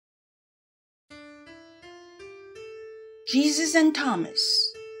Jesus and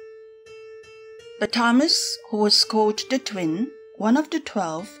Thomas. But Thomas, who was called the twin, one of the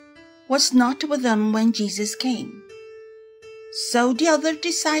 12, was not with them when Jesus came. So the other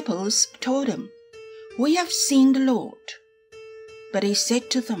disciples told him, "We have seen the Lord." But he said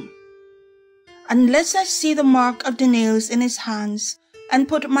to them, "Unless I see the mark of the nails in his hands, and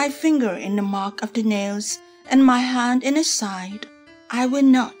put my finger in the mark of the nails, and my hand in his side, I will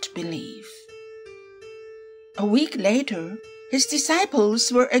not believe." A week later, his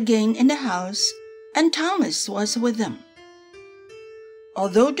disciples were again in the house, and Thomas was with them.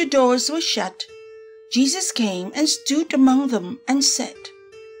 Although the doors were shut, Jesus came and stood among them and said,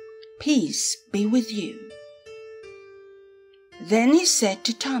 "Peace be with you." Then he said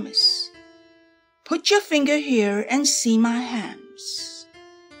to Thomas, "Put your finger here and see my hands.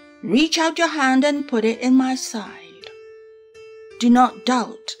 Reach out your hand and put it in my side. Do not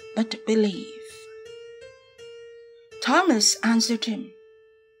doubt, but believe." Thomas answered him,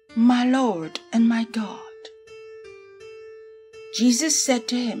 "My Lord and my God." Jesus said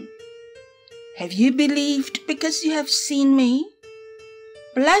to him, "Have you believed because you have seen me?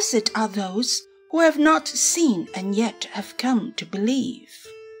 Blessed are those who have not seen and yet have come to believe."